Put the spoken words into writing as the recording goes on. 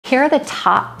Here are the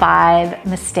top 5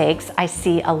 mistakes I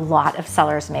see a lot of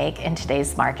sellers make in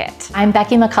today's market. I'm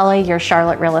Becky McCullough, your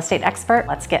Charlotte real estate expert.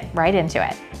 Let's get right into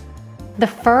it. The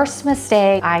first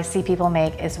mistake I see people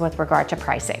make is with regard to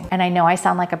pricing. And I know I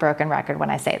sound like a broken record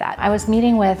when I say that. I was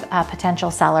meeting with a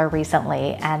potential seller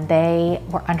recently, and they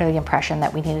were under the impression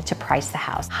that we needed to price the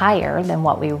house higher than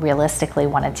what we realistically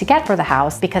wanted to get for the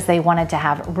house because they wanted to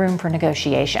have room for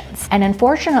negotiations. And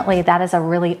unfortunately, that is a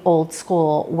really old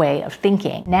school way of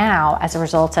thinking. Now, as a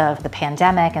result of the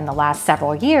pandemic and the last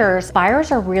several years, buyers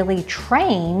are really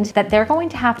trained that they're going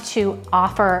to have to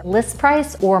offer list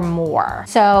price or more.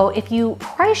 So if you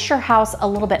price your house a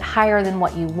little bit higher than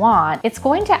what you want, it's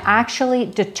going to actually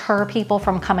deter people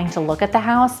from coming to look at the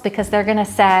house because they're gonna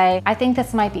say, I think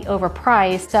this might be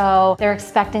overpriced, so they're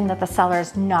expecting that the seller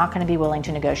is not gonna be willing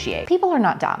to negotiate. People are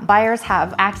not dumb. Buyers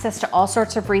have access to all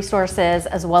sorts of resources,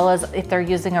 as well as if they're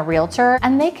using a realtor,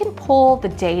 and they can pull the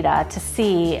data to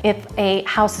see if a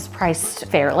house is priced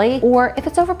fairly or if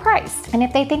it's overpriced. And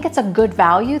if they think it's a good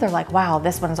value, they're like, wow,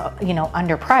 this one's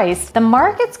underpriced. The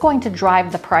market's going to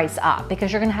drive the price up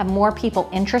because you're gonna have more people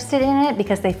interested in it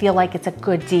because they feel like it's a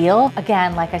good deal.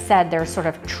 Again, like I said, they're sort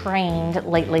of trained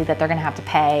lately that they're gonna have to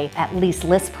pay at least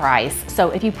list price.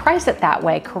 So if you price it that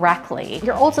way correctly,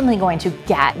 you're ultimately going to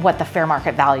get what the fair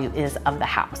market value is of the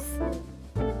house.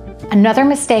 Another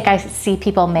mistake I see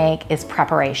people make is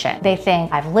preparation. They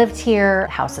think, I've lived here,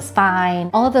 the house is fine.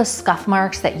 All of those scuff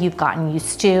marks that you've gotten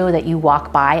used to, that you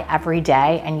walk by every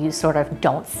day and you sort of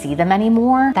don't see them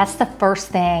anymore, that's the first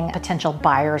thing potential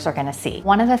buyers are gonna see.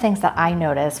 One of the things that I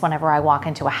notice whenever I walk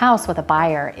into a house with a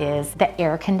buyer is the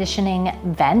air conditioning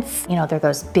vents. You know, they're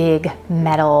those big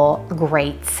metal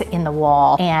grates in the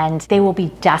wall, and they will be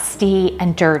dusty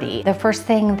and dirty. The first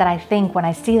thing that I think when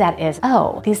I see that is,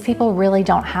 oh, these people really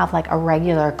don't have like a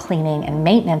regular cleaning and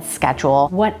maintenance schedule.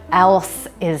 What else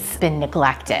is been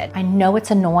neglected? I know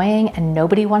it's annoying and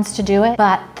nobody wants to do it,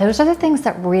 but those are the things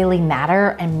that really matter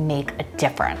and make a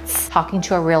difference. Talking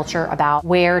to a realtor about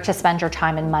where to spend your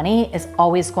time and money is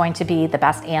always going to be the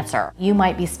best answer. You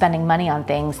might be spending money on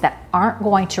things that aren't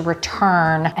going to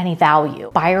return any value.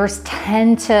 Buyers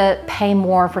tend to pay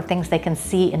more for things they can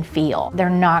see and feel. They're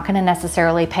not going to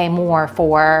necessarily pay more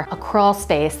for a crawl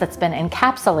space that's been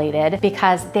encapsulated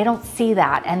because they don't see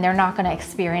that and they're not going to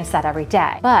experience that every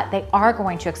day. But they are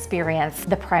going to experience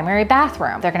the primary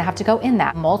bathroom. They're going to have to go in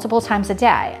that multiple times a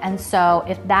day. And so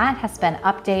if that has been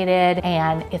updated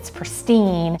and it's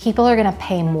pristine, people are going to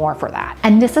pay more for that.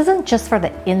 And this isn't just for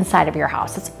the inside of your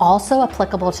house. It's also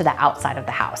applicable to the outside of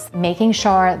the house. Making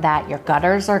sure that your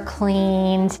gutters are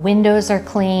cleaned, windows are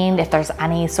cleaned, if there's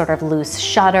any sort of loose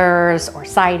shutters or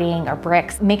siding or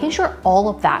bricks, making sure all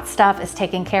of that stuff is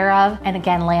taken care of. And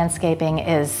again, landscaping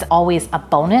is always a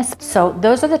bonus. So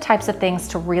those are the types of things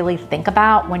to really think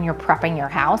about when you're prepping your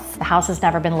house. The house has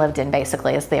never been lived in,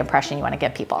 basically, is the impression you want to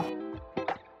give people.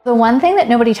 The one thing that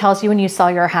nobody tells you when you sell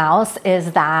your house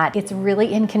is that it's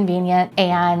really inconvenient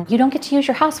and you don't get to use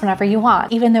your house whenever you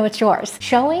want, even though it's yours.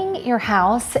 Showing your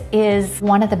house is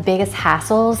one of the biggest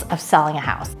hassles of selling a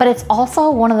house, but it's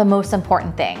also one of the most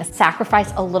important things.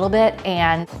 Sacrifice a little bit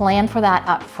and plan for that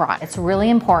up front. It's really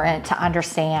important to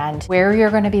understand where you're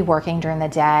going to be working during the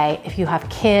day. If you have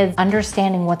kids,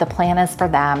 understanding what the plan is for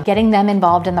them, getting them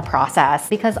involved in the process,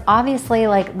 because obviously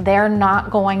they're not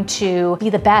going to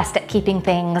be the best at keeping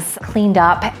things cleaned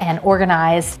up and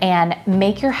organized. And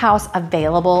make your house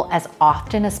available as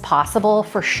often as possible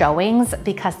for showings,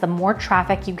 because the more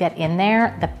traffic you get in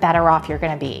there, the better off you're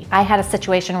going to be. I had a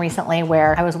situation recently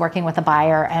where I was working with a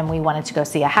buyer and we wanted to go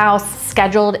see a house,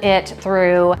 scheduled it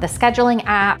through the scheduling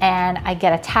app, and I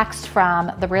get a text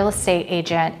from the real estate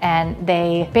agent and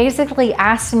they basically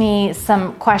asked me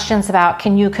some questions about,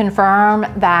 can you confirm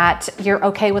that you're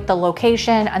okay with the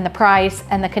location and the price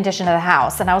and the condition of the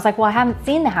house? And I was like, well, I haven't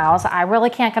seen the house. I really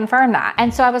can't confirm that.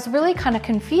 And so I was really kind of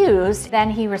confused.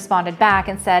 Then he responded back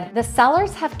and said, the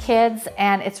sellers have kids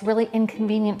and it's really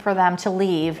inconvenient for them to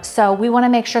leave. So we want to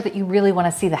make sure that you really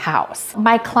want to see the house.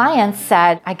 My clients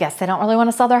said, I guess they don't really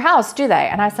want to sell their house, do they?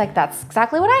 And I was like, that's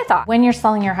exactly what I thought. When you're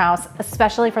selling your house,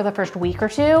 especially for the first week or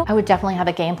two, I would definitely have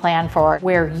a game plan for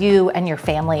where you and your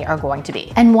family are going to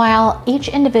be. And while each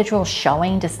individual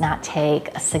showing does not take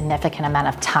a significant amount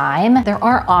of time, there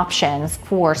are options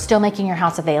for still making your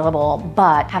house available,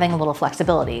 but having a little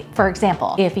flexibility. For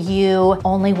example, if you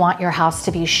only want your house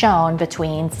to be shown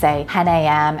between, say, 10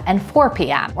 a.m. and 4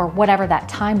 p.m. or whatever that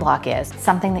time block is,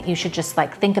 something that you should just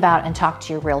think about and talk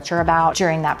to your realtor about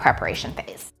during that preparation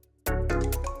phase.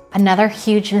 Another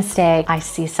huge mistake I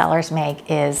see sellers make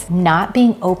is not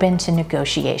being open to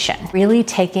negotiation, really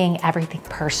taking everything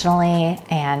personally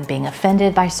and being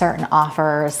offended by certain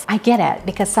offers. I get it,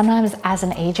 because sometimes as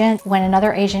an agent, when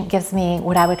another agent gives me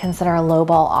what I would consider a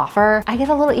lowball offer, I get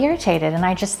a little irritated and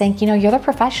I just think, you're the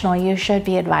professional, you should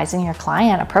be advising your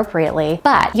client appropriately.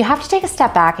 But you have to take a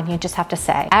step back and you just have to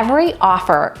say, every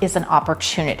offer is an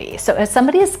opportunity. So if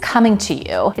somebody is coming to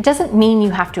you, it doesn't mean you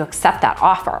have to accept that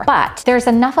offer, but there's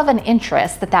enough of an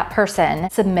interest that that person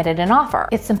submitted an offer.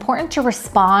 It's important to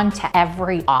respond to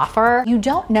every offer. You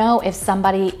don't know if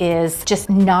somebody is just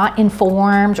not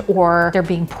informed or they're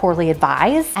being poorly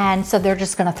advised, and so they're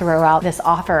just gonna throw out this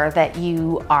offer that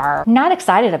you are not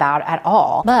excited about at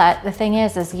all. But the thing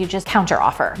is you just counter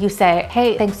offer. You say,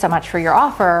 hey, thanks so much for your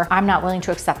offer. I'm not willing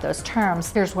to accept those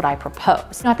terms. Here's what I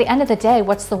propose. Now, at the end of the day,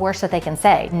 what's the worst that they can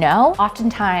say? No.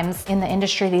 Oftentimes in the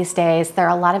industry these days, there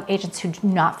are a lot of agents who do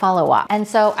not follow up. And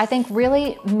so I think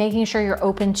really making sure you're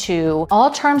open to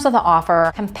all terms of the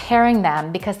offer, comparing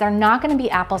them, because they're not going to be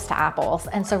apples to apples.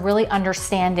 And so really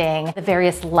understanding the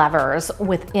various levers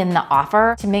within the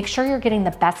offer to make sure you're getting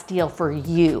the best deal for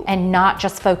you and not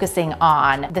just focusing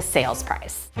on the sales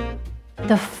price.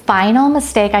 The final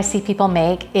mistake I see people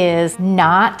make is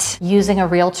not using a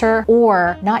realtor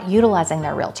or not utilizing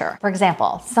their realtor. For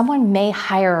example, someone may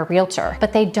hire a realtor,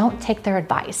 but they don't take their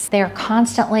advice. They're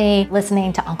constantly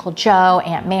listening to Uncle Joe,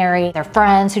 Aunt Mary, their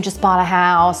friends who just bought a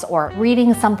house, or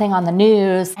reading something on the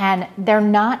news, and they're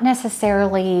not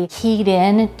necessarily keyed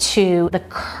in to the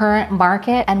current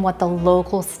market and what the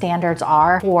local standards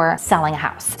are for selling a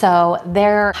house. So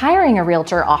they're hiring a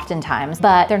realtor oftentimes,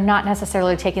 but they're not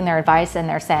necessarily taking their advice and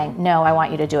they're saying, no, I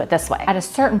want you to do it this way. At a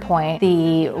certain point,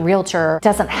 the realtor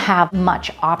doesn't have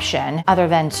much option other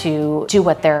than to do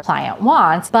what their client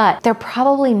wants, but they're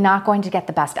probably not going to get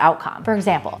the best outcome. For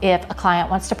example, if a client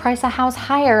wants to price a house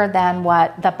higher than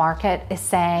what the market is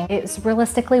saying it's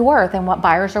realistically worth and what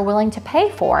buyers are willing to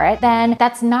pay for it, then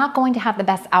that's not going to have the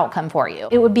best outcome for you.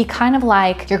 It would be kind of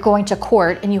like you're going to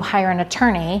court and you hire an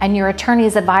attorney and your attorney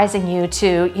is advising you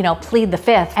to, plead the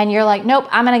fifth, and you're like, nope,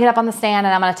 I'm gonna get up on the stand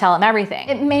and I'm gonna tell him everything.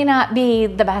 It may not be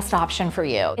the best option for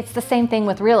you. It's the same thing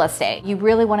with real estate. You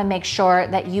really want to make sure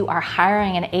that you are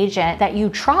hiring an agent that you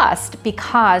trust,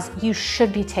 because you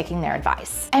should be taking their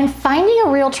advice. And finding a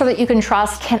realtor that you can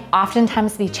trust can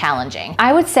oftentimes be challenging.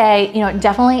 I would say,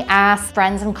 definitely ask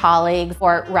friends and colleagues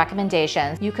for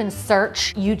recommendations. You can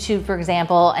search YouTube, for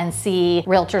example, and see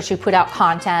realtors who put out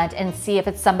content and see if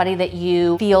it's somebody that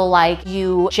you feel like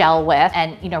you gel with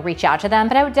and, reach out to them.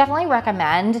 But I would definitely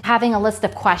recommend having a list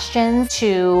of questions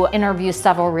to interview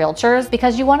several realtors,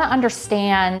 because you want to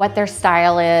understand what their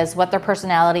style is, what their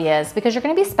personality is, because you're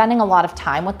going to be spending a lot of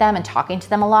time with them and talking to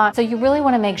them a lot. So you really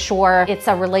want to make sure it's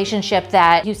a relationship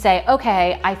that you say,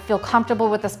 okay, I feel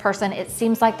comfortable with this person. It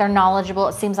seems like they're knowledgeable.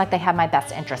 It seems like they have my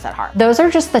best interests at heart. Those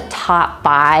are just the top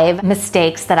 5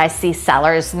 mistakes that I see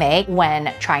sellers make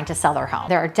when trying to sell their home.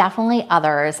 There are definitely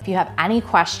others. If you have any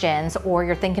questions or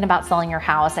you're thinking about selling your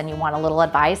house and you want a little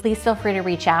advice, please feel free to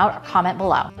reach out or comment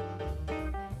below.